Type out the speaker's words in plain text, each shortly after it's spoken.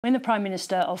When the Prime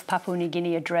Minister of Papua New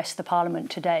Guinea addressed the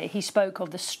Parliament today, he spoke of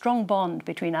the strong bond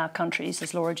between our countries,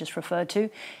 as Laura just referred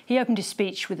to. He opened his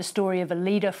speech with the story of a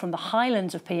leader from the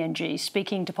highlands of PNG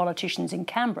speaking to politicians in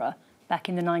Canberra back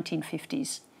in the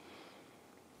 1950s.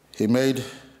 He made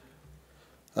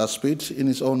a speech in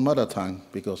his own mother tongue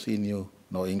because he knew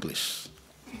no English.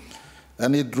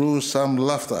 And it drew some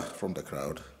laughter from the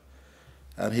crowd.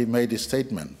 And he made a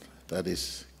statement that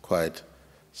is quite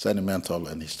sentimental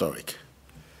and historic.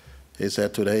 He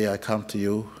said, "Today I come to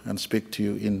you and speak to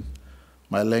you in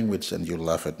my language and you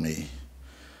laugh at me.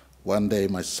 One day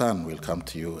my son will come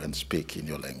to you and speak in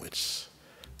your language,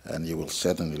 and you will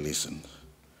certainly listen.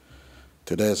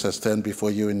 Today as I stand before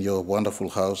you in your wonderful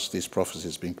house, this prophecy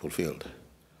is being fulfilled."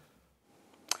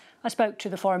 I spoke to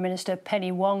the Foreign Minister,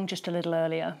 Penny Wong, just a little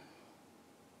earlier.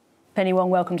 Penny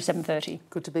Wong, welcome to 7:30.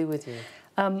 Good to be with you.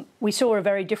 We saw a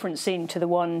very different scene to the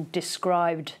one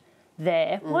described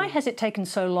there. Why has it taken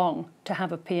so long to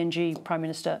have a PNG Prime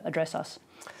Minister address us?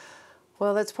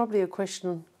 Well, that's probably a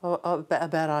question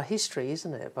about our history,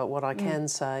 isn't it? But what I can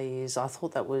say is I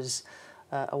thought that was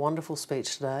a wonderful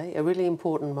speech today, a really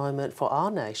important moment for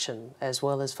our nation as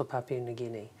well as for Papua New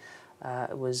Guinea.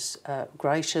 It was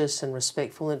gracious and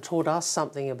respectful, and it taught us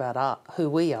something about who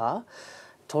we are,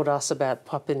 taught us about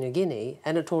Papua New Guinea,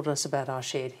 and it taught us about our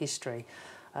shared history.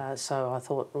 So I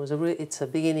thought it's a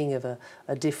beginning of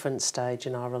a different stage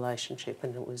in our relationship,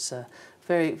 and it was I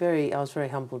was very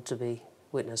humbled to be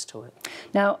witness to it.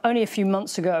 Now, only a few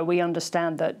months ago, we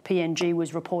understand that PNG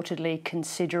was reportedly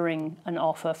considering an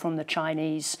offer from the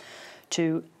Chinese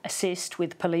to assist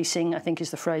with policing, I think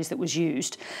is the phrase that was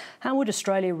used. How would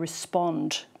Australia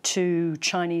respond to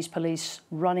Chinese police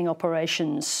running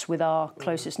operations with our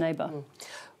closest neighbour?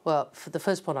 Well, the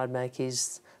first point I'd make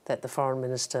is that the Foreign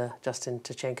Minister, Justin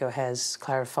Tkachenko, has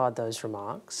clarified those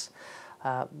remarks.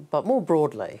 But more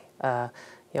broadly,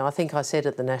 I think I said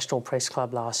at the National Press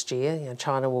Club last year,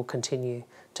 China will continue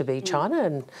to be China,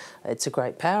 and it's a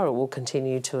great power. It will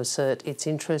continue to assert its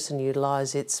interests and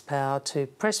utilise its power to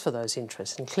press for those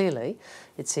interests. And clearly,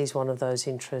 it sees one of those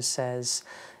interests as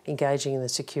engaging in the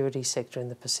security sector in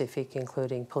the Pacific,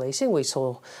 including policing. We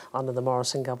saw under the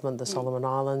Morrison government the Solomon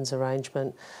Islands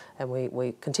arrangement, and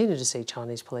we continue to see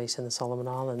Chinese police in the Solomon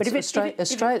Islands. But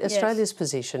Australia's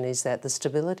position is that the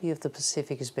stability of the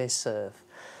Pacific is best served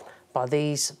by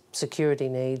these security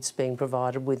needs being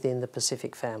provided within the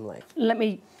Pacific family. Let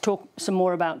me talk some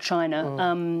more about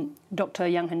China. Dr.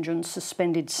 Yang Hengjun's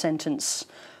suspended sentence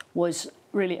was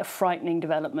really a frightening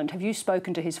development. Have you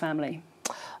spoken to his family?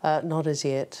 Not as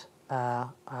yet. I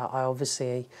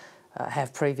obviously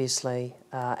have previously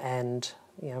and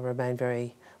remain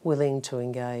very willing to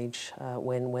engage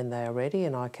when they are ready,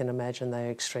 and I can imagine they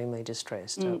are extremely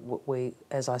distressed.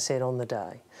 As I said on the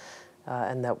day,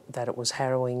 and that it was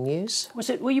harrowing news.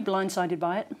 Were you blindsided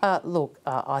by it? Look,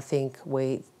 I think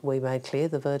we made clear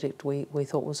the verdict we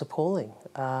thought was appalling.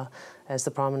 As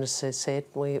the Prime Minister said,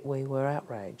 we were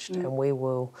outraged, and we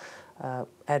will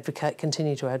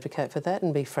continue to advocate for that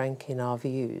and be frank in our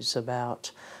views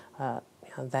about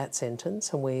that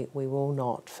sentence, and we will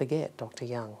not forget Dr.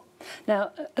 Yang.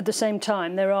 Now, at the same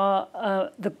time, there are,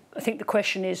 I think the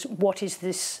question is, what is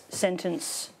this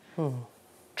sentence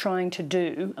trying to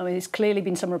do? I mean, there's clearly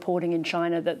been some reporting in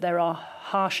China that there are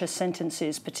harsher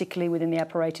sentences, particularly within the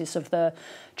apparatus of the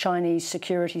Chinese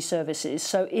security services.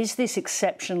 So is this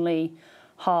exceptionally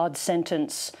hard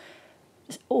sentence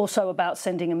also about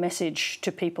sending a message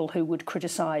to people who would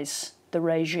criticise the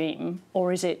regime,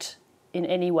 or is it in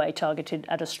any way targeted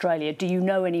at Australia? Do you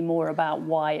know any more about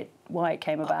why it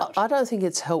came about? I don't think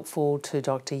it's helpful to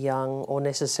Dr. Yang or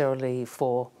necessarily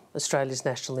for Australia's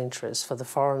national interest for the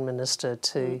Foreign Minister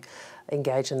to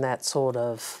engage in that sort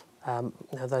of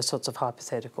those sorts of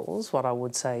hypotheticals. What I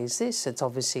would say is this: it's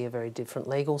obviously a very different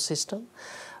legal system.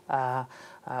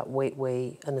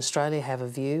 We in Australia have a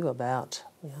view about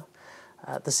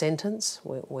the sentence.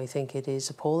 We think it is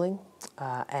appalling,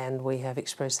 and we have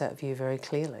expressed that view very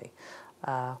clearly.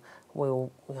 We'll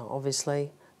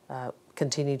obviously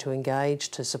continue to engage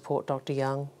to support Dr.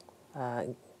 Yang,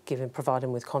 provide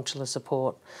him with consular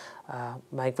support,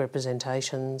 make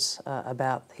representations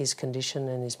about his condition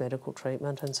and his medical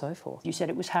treatment and so forth. You said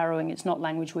it was harrowing. It's not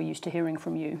language we're used to hearing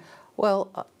from you.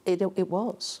 Well, it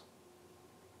was.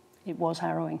 It was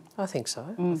harrowing. I think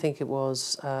so. I think it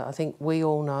was. I think we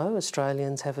all know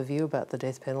Australians have a view about the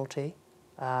death penalty,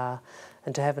 and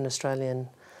to have an Australian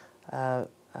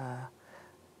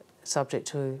subject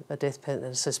to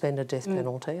a suspended death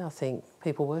penalty, I think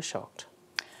people were shocked.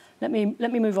 Let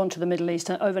me move on to the Middle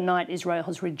East. Overnight, Israel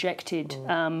has rejected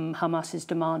Hamas's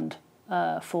demand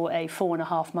for a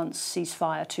 4.5 months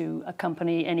ceasefire to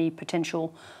accompany any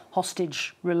potential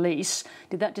hostage release.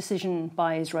 Did that decision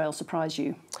by Israel surprise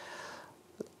you?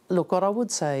 Look, what I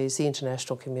would say is the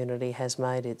international community has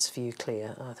made its view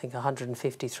clear. I think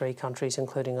 153 countries,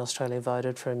 including Australia,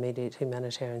 voted for immediate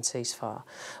humanitarian ceasefire.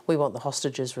 We want the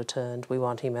hostages returned, we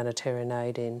want humanitarian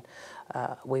aid in,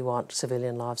 we want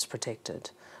civilian lives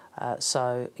protected.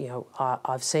 So, you know,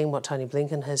 I've seen what Tony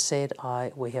Blinken has said.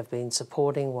 We have been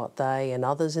supporting what they and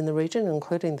others in the region,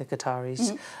 including the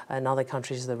Qataris and other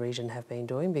countries of the region, have been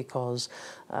doing, because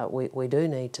we do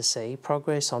need to see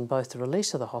progress on both the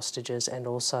release of the hostages and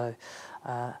also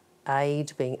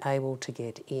aid being able to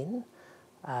get in.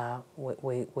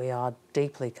 We are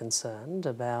deeply concerned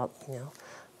about, you know,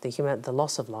 the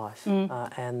loss of life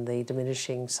and the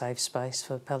diminishing safe space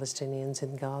for Palestinians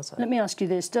in Gaza. Let me ask you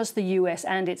this. Does the US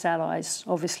and its allies,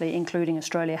 obviously including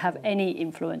Australia, have any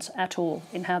influence at all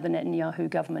in how the Netanyahu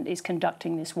government is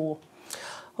conducting this war?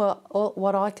 Well,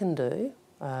 what I can do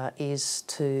is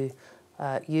to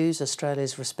use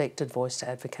Australia's respected voice to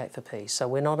advocate for peace. So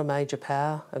we're not a major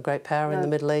power, a great power in the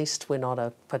Middle East. We're not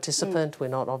a participant. We're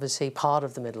not obviously part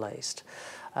of the Middle East.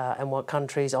 And what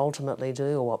countries ultimately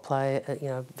do, or what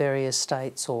various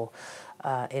states or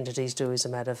entities do, is a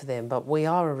matter for them. But we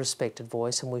are a respected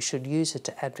voice, and we should use it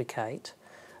to advocate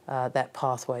that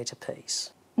pathway to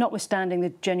peace. Notwithstanding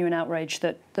the genuine outrage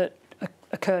that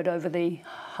occurred over the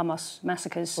Hamas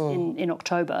massacres in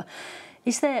October,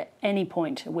 is there any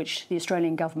point at which the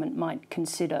Australian government might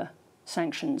consider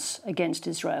sanctions against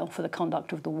Israel for the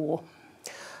conduct of the war?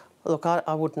 Look,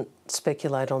 I wouldn't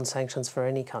speculate on sanctions for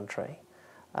any country.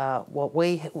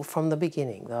 From the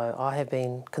beginning, though, I have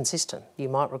been consistent. You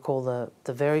might recall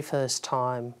the very first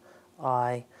time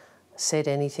I said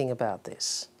anything about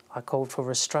this, I called for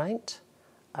restraint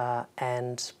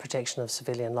and protection of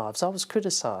civilian lives. I was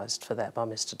criticised for that by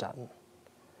Mr Dutton.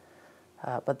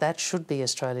 But that should be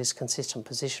Australia's consistent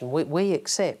position. We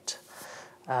accept,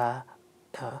 as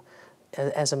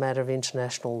a matter of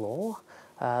international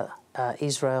law,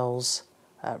 Israel's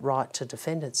right to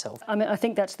defend itself. I mean, I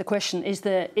think that's the question. Is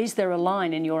there a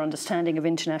line in your understanding of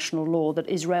international law that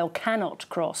Israel cannot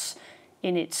cross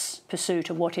in its pursuit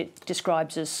of what it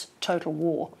describes as total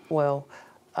war? Well,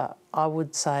 I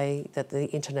would say that the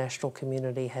international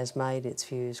community has made its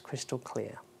views crystal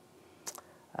clear,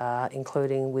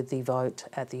 including with the vote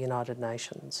at the United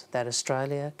Nations that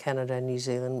Australia, Canada and New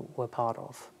Zealand were part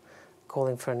of,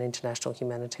 calling for an international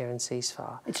humanitarian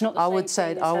ceasefire. It's not the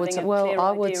same thing as having a clear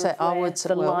idea of where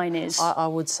the line is. I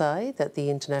would say that the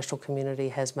international community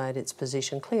has made its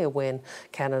position clear when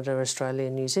Canada, Australia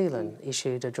and New Zealand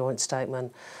issued a joint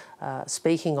statement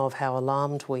speaking of how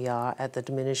alarmed we are at the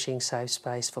diminishing safe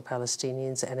space for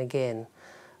Palestinians, and again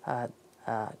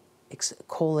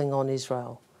calling on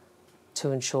Israel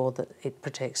to ensure that it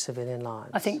protects civilian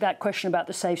lives. I think that question about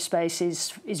the safe space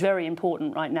is very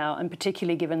important right now, and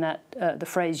particularly given that the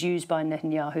phrase used by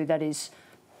Netanyahu, that is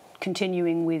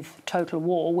continuing with total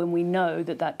war, when we know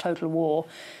that that total war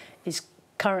is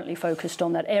currently focused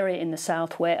on that area in the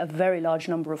south where a very large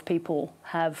number of people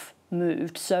have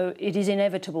moved. So it is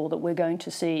inevitable that we're going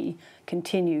to see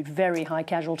continued very high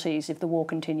casualties if the war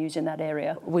continues in that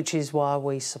area. Which is why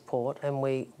we support and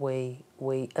we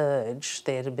urge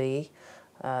there to be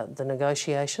the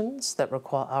negotiations that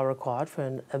are required for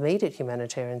an immediate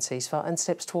humanitarian ceasefire and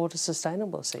steps toward a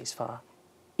sustainable ceasefire.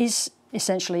 Is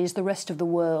the rest of the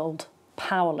world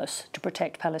powerless to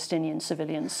protect Palestinian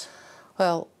civilians?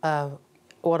 Well,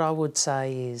 what I would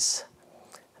say is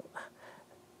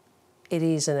it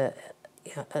is a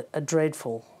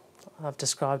dreadful, I've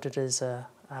described it as a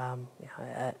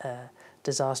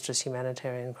disastrous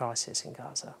humanitarian crisis in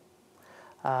Gaza.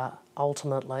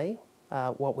 Ultimately,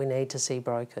 what we need to see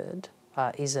brokered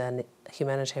is a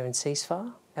humanitarian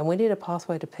ceasefire, and we need a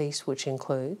pathway to peace which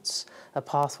includes a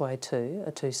pathway to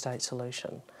a two-state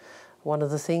solution. One of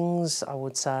the things I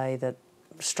would say that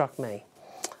struck me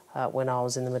when I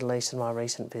was in the Middle East in my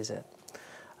recent visit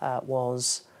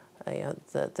was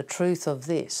the truth of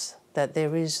this, that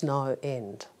there is no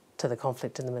end to the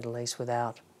conflict in the Middle East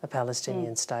without a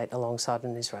Palestinian state alongside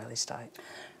an Israeli state.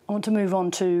 I want to move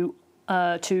on to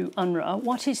UNRWA.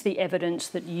 What is the evidence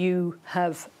that you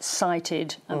have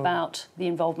cited about the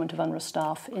involvement of UNRWA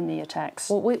staff in the attacks?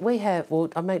 Well,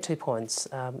 I'll make 2 points.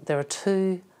 There are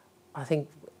two, I think,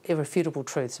 irrefutable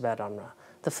truths about UNRWA.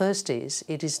 The first is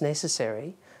it is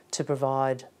necessary to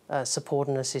provide support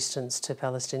and assistance to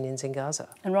Palestinians in Gaza.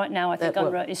 And right now I think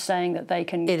UNRWA is saying that they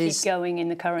can keep going in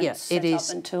the current setup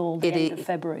until the end of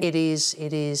February. It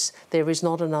is. There is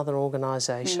not another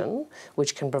organisation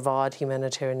which can provide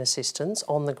humanitarian assistance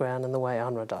on the ground in the way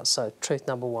UNRWA does. So truth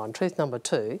number one. Truth number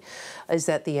two is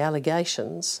that the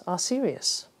allegations are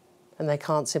serious and they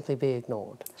can't simply be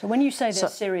ignored. So when you say they're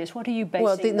serious, what are you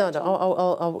basing that on?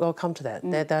 I'll come to that.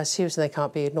 They're serious and they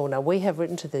can't be ignored. Now, we have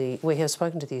spoken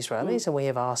to the Israelis and we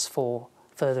have asked for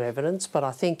further evidence, but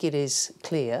I think it is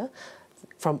clear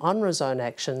from UNRWA's own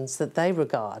actions that they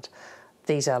regard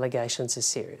these allegations as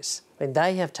serious. I mean,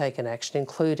 they have taken action,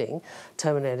 including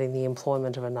terminating the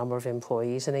employment of a number of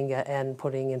employees and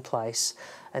putting in place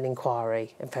an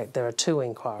inquiry. In fact, there are 2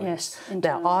 inquiries. Yes,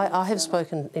 now, I have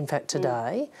spoken, in fact,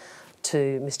 today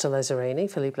to Mr Lazzarini,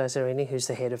 Philippe Lazzarini, who's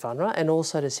the head of UNRWA, and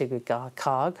also to Sigrid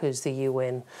Kaag, who's the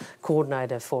UN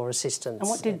coordinator for assistance. And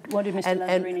what did Mr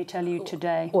Lazzarini tell you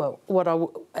today? Well, why I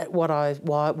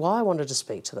wanted to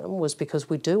speak to them was because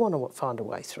we do want to find a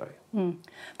way through.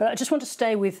 But I just want to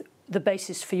stay with the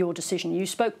basis for your decision. You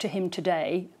spoke to him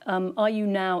today. Are you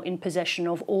now in possession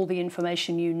of all the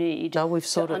information you need to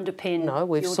underpin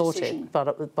your decision?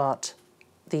 But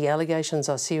the allegations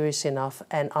are serious enough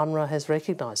and UNRWA has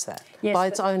recognised that by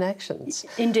its own actions.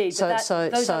 Indeed,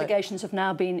 those allegations have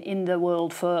now been in the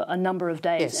world for a number of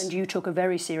days and you took a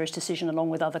very serious decision along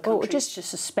with other countries to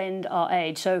suspend our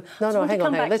aid. So hang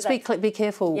on. Let's be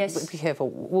careful. Yes. Be careful.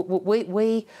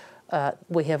 We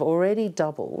have already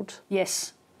doubled.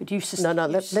 Yes, but you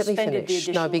suspended let me finish. The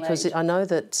additional because aid. I know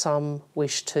that some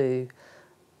wish to...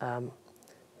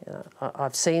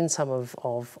 I've seen some of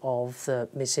the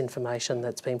misinformation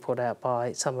that's been put out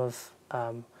by some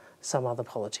other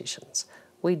politicians.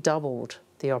 We doubled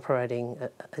the operating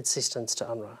assistance to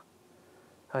UNRWA,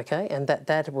 okay, and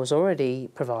that was already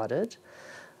provided.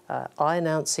 I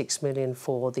announced $6 million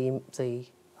for the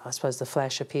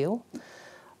flash appeal.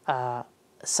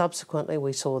 Subsequently,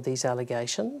 we saw these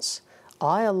allegations.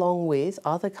 I, along with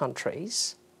other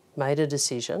countries, made a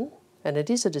decision. And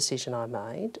it is a decision I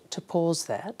made to pause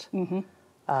that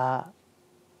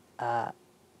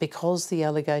because the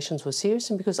allegations were serious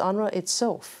and because UNRWA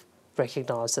itself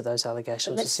recognised that those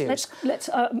allegations were serious.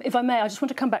 If I may, I just want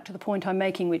to come back to the point I'm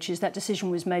making, which is that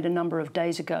decision was made a number of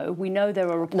days ago. We know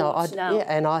there are reports now. Yeah,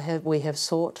 and we have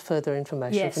sought further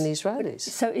information from the Israelis.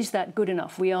 So is that good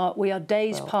enough? We are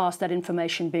days past that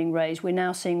information being raised. We're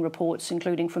now seeing reports,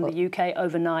 including from the UK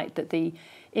overnight, that the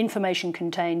information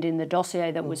contained in the dossier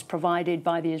that was provided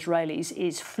by the Israelis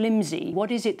is flimsy.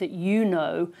 What is it that you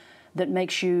know that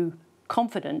makes you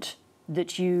confident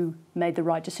that you made the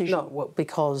right decision?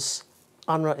 Because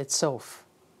UNRWA itself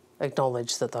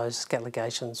acknowledged that those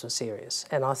allegations were serious.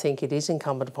 And I think it is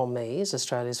incumbent upon me, as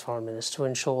Australia's Foreign Minister, to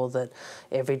ensure that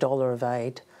every dollar of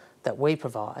aid that we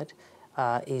provide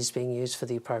is being used for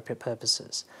the appropriate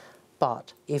purposes.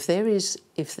 But if the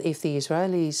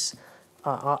Israelis...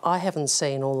 I haven't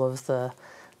seen all of the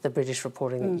British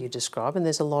reporting that you describe, and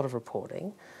there's a lot of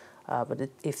reporting. But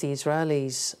if the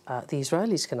Israelis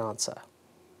can answer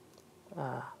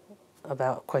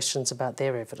about questions about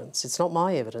their evidence, it's not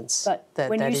my evidence. But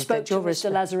when you spoke to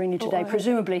Mr Lazzarini today,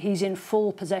 presumably he's in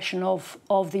full possession of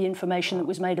the information that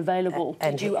was made available.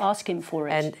 Did you ask him for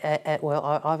it?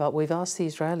 We've asked the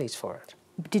Israelis for it.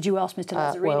 Did you ask Mr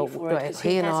Lazzarini for it?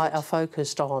 He and I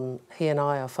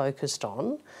are focused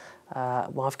on.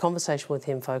 My conversation with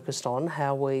him focused on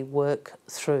how we work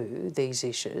through these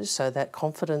issues so that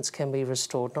confidence can be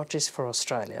restored, not just for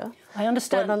Australia. I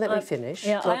understand. Let me finish.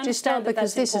 Yeah, I understand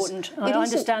that's important. I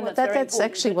understand that's very important. That's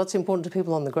actually what's important to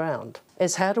people on the ground,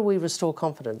 is how do we restore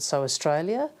confidence? So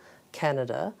Australia,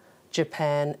 Canada,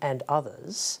 Japan and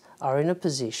others are in a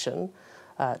position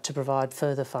to provide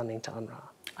further funding to UNRWA.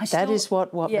 That is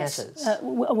what matters.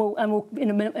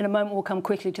 In a moment we'll come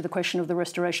quickly to the question of the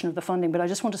restoration of the funding, but I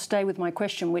just want to stay with my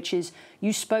question, which is,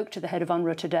 you spoke to the head of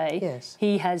UNRWA today. Yes.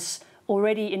 He has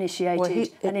already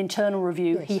initiated an internal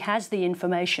review. Yes. He has the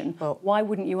information. Why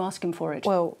wouldn't you ask him for it?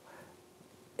 Well,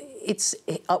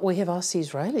 we have asked the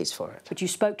Israelis for it. But you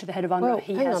spoke to the head of UNRWA.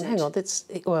 Hang on.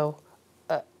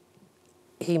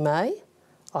 He may.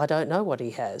 I don't know what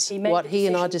he has. What he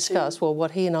and I have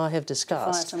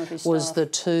discussed was the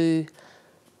 2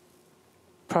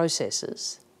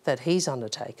 processes that he's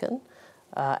undertaken,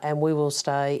 and we will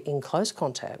stay in close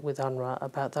contact with UNRWA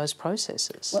about those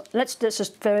processes. Well, let's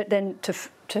just then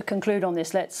to conclude on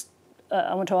this.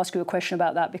 I want to ask you a question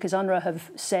about that, because UNRWA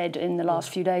have said in the last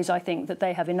few days, I think, that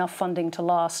they have enough funding to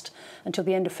last until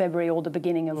the end of February or the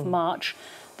beginning of March.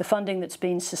 The funding that's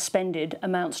been suspended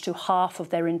amounts to half of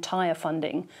their entire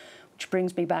funding, which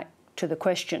brings me back to the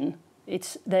question,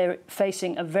 they're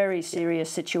facing a very serious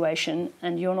situation,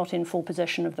 and you're not in full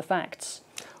possession of the facts.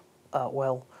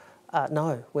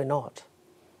 No, we're not.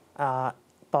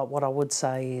 But what I would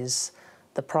say is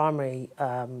the primary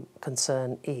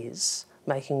concern is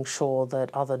making sure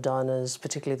that other donors,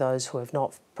 particularly those who have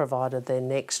not provided their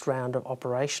next round of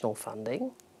operational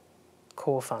funding,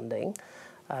 core funding,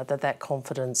 that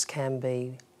confidence can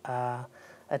be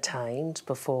attained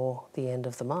before the end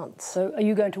of the month. So are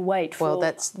you going to wait for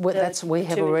we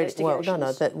have already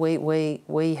investigations?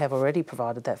 we have already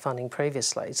provided that funding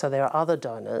previously. So there are other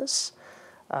donors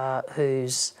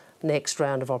whose next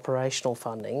round of operational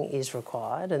funding is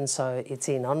required, and so it's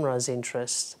in UNRWA's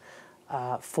interest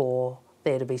for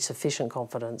there to be sufficient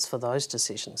confidence for those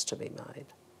decisions to be made.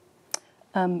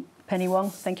 Penny Wong,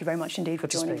 thank you very much indeed for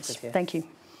joining us. Thank you.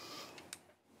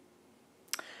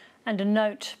 And a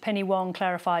note, Penny Wong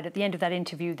clarified at the end of that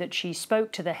interview that she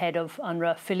spoke to the head of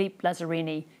UNRWA, Philippe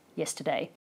Lazzarini, yesterday.